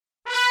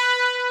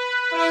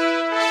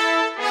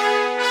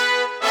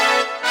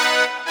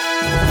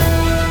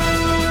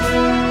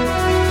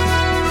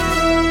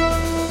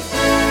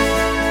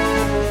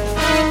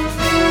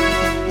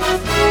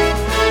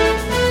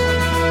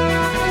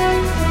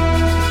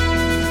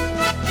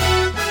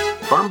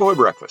boy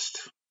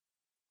breakfast.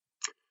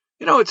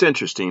 It's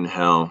interesting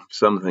how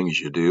some things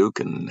you do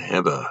can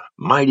have a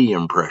mighty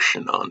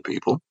impression on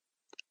people.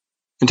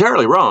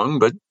 Entirely wrong,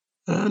 but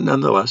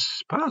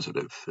nonetheless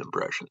positive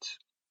impressions.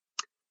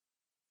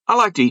 I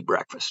like to eat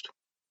breakfast.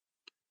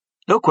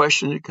 No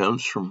question it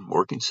comes from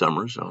working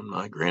summers on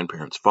my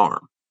grandparents'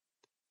 farm.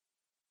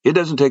 It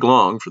doesn't take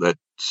long for that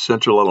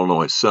central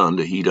Illinois sun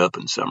to heat up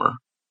in summer,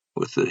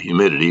 with the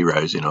humidity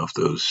rising off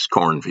those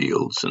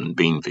cornfields and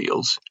bean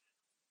fields,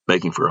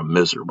 making for a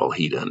miserable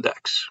heat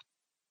index.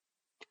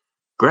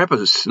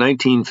 Grandpa's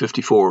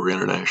 1954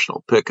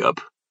 International pickup,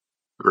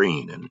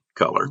 green in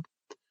color,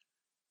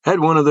 had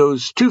one of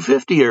those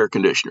 250 air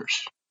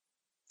conditioners.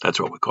 That's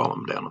what we call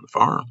them down on the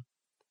farm.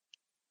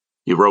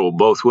 You roll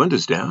both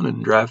windows down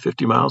and drive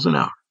 50 miles an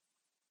hour.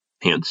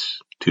 Hence,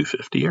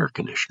 250 air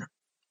conditioner.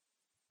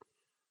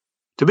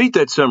 To beat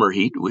that summer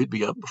heat, we'd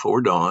be up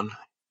before dawn,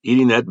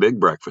 eating that big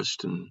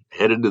breakfast, and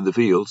headed to the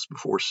fields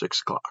before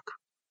 6 o'clock.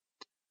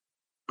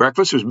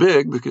 Breakfast was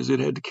big because it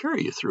had to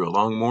carry you through a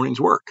long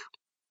morning's work.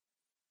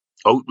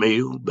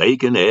 Oatmeal,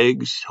 bacon,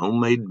 eggs,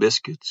 homemade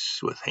biscuits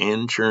with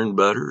hand-churned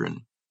butter,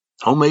 and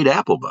homemade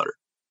apple butter.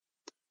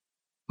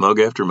 Mug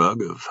after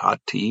mug of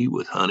hot tea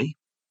with honey,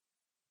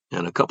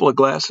 and a couple of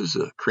glasses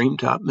of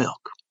cream-top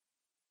milk.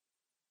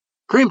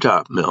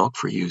 Cream-top milk,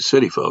 for you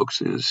city folks,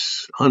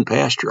 is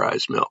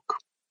unpasteurized milk,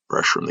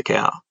 fresh from the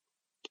cow.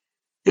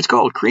 It's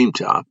called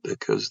cream-top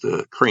because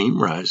the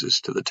cream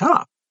rises to the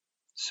top,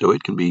 so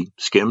it can be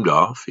skimmed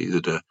off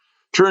either to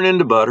turn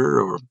into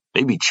butter or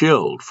maybe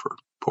chilled for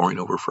pouring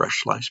over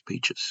fresh sliced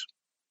peaches.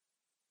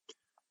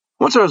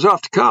 Once I was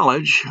off to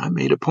college, I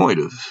made a point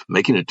of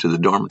making it to the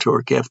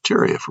dormitory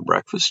cafeteria for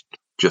breakfast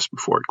just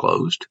before it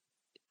closed.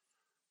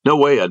 No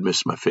way I'd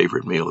miss my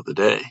favorite meal of the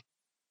day.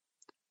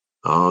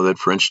 Oh, that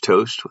French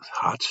toast with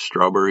hot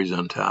strawberries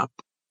on top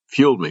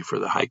fueled me for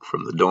the hike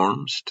from the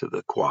dorms to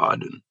the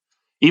quad and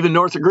even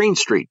north of Green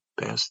Street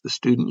past the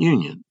student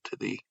union to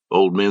the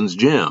old men's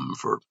gym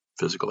for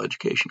physical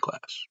education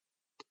class.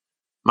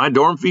 My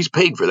dorm fees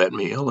paid for that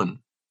meal and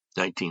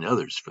 19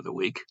 others for the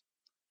week,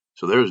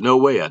 so there was no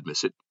way I'd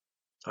miss it.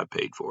 I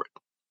paid for it.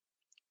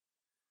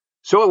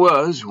 So it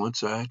was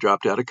once I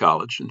dropped out of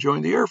college and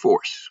joined the Air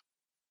Force.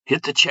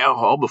 Hit the chow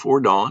hall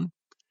before dawn,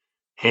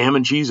 ham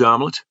and cheese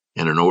omelet,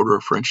 and an order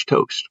of French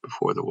toast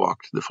before the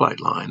walk to the flight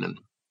line and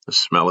the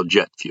smell of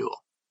jet fuel.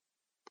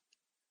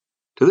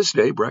 To this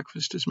day,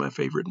 breakfast is my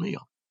favorite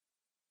meal.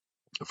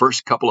 The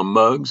first couple of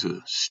mugs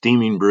of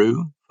steaming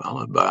brew,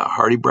 followed by a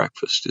hearty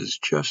breakfast, is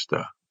just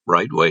the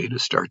right way to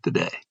start the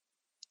day.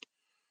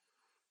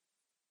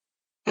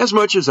 As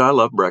much as I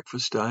love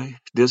breakfast, I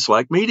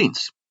dislike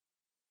meetings.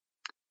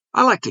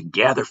 I like to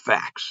gather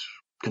facts,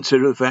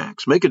 consider the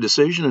facts, make a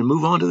decision, and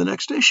move on to the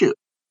next issue.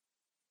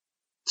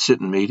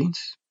 Sit in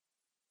meetings?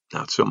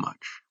 Not so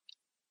much.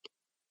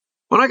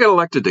 When I got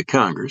elected to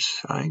Congress,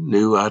 I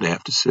knew I'd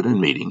have to sit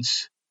in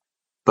meetings,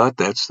 but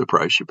that's the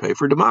price you pay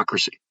for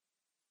democracy.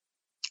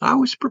 I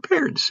was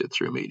prepared to sit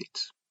through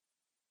meetings.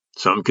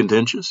 Some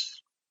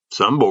contentious,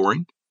 some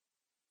boring,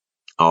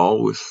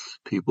 all with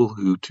people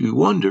who, to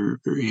one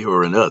degree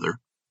or another,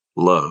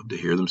 love to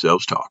hear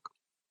themselves talk.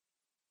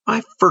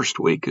 My first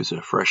week as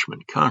a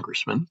freshman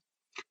congressman,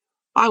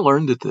 I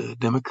learned that the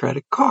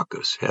Democratic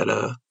caucus had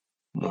a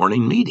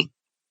morning meeting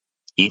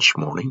each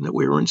morning that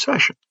we were in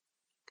session.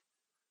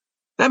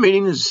 That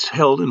meeting is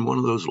held in one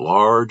of those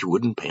large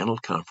wooden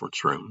paneled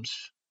conference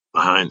rooms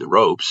behind the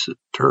ropes that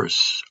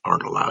tourists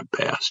aren't allowed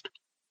past,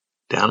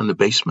 down in the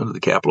basement of the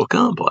Capitol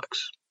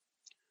complex.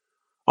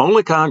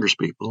 Only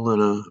congresspeople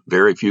and a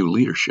very few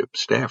leadership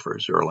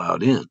staffers are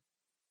allowed in.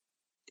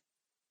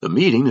 The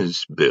meeting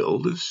is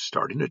billed as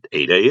starting at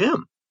 8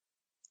 a.m.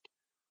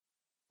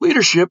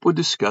 Leadership would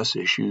discuss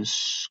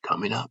issues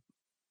coming up.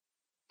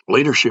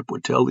 Leadership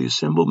would tell the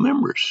assembled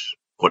members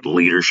what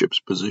leadership's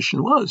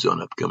position was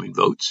on upcoming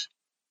votes,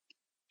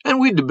 and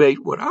we'd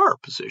debate what our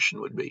position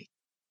would be.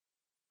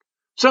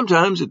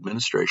 Sometimes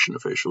administration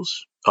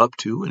officials, up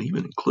to and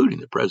even including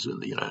the President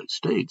of the United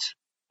States,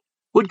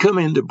 would come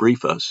in to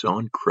brief us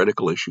on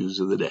critical issues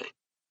of the day.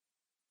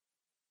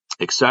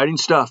 Exciting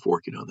stuff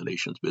working on the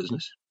nation's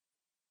business.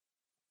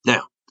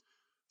 Now,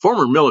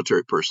 former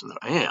military person that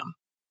I am,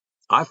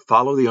 I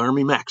follow the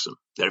Army maxim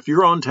that if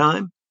you're on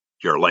time,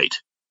 you're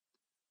late.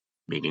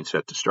 Meeting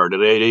set to start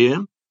at 8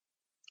 a.m.,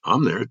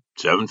 I'm there at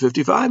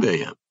 7:55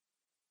 a.m.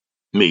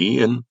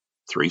 Me and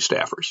 3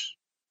 staffers.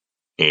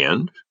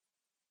 And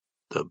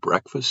the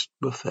breakfast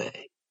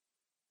buffet.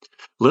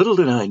 Little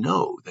did I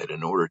know that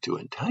in order to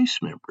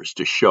entice members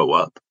to show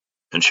up,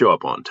 and show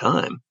up on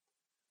time,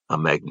 a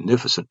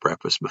magnificent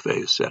breakfast buffet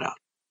is set out.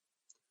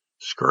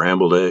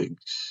 Scrambled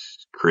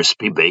eggs,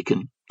 crispy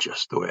bacon,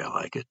 just the way I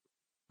like it,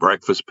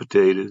 breakfast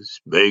potatoes,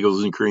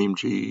 bagels and cream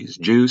cheese,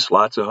 juice,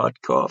 lots of hot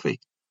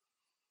coffee.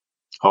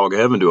 Hog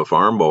heaven to a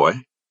farm boy,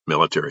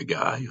 military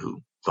guy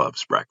who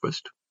loves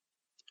breakfast.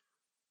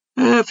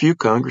 A few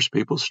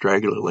congresspeople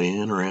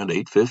stragglingly in around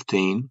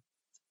 8:15.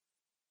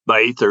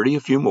 By 8:30,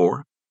 a few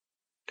more.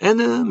 And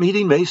the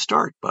meeting may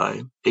start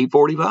by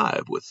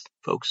 8:45 with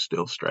folks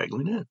still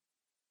straggling in.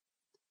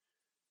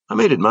 I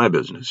made it my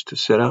business to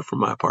set out from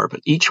my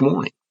apartment each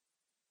morning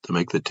to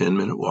make the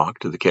 10-minute walk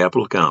to the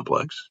Capitol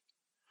complex,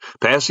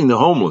 passing the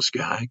homeless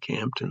guy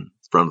camped in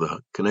front of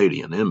the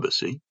Canadian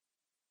embassy,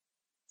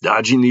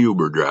 dodging the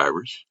Uber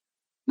drivers,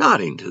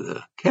 nodding to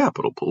the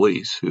Capitol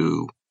Police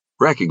who,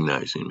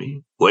 recognizing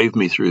me, waved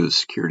me through the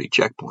security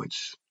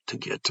checkpoints to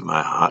get to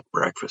my hot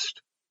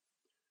breakfast.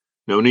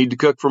 No need to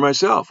cook for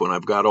myself when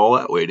I've got all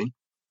that waiting.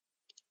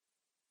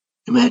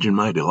 Imagine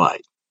my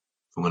delight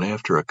when,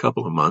 after a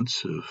couple of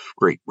months of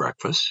great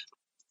breakfast,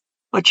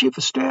 my chief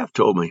of staff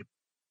told me,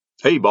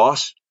 "Hey,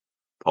 boss,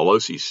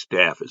 Pelosi's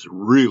staff is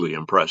really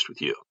impressed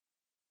with you."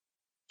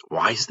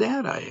 "Why's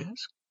that?" I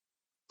asked.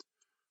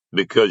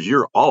 "Because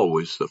you're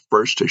always the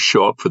first to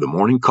show up for the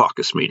morning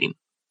caucus meeting,"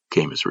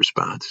 came his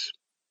response.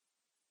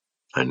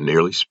 I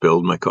nearly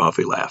spilled my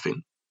coffee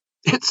laughing.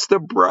 "It's the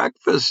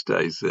breakfast,"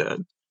 I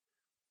said.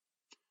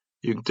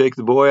 You can take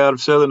the boy out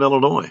of Southern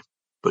Illinois,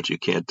 but you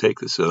can't take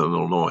the Southern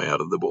Illinois out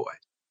of the boy.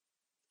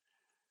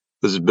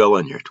 This is Bill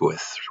Enyart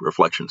with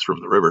Reflections from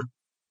the River.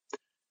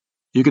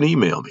 You can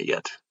email me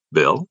at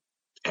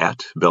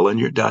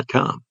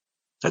bill@BillEnyart.com.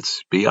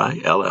 That's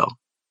BILL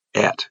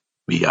at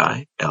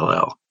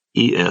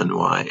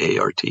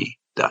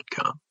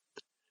BILLENYART.com.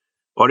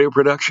 Audio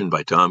production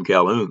by Tom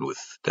Calhoun with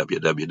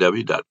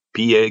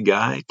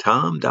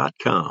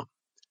www.paguytom.com.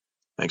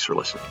 Thanks for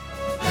listening.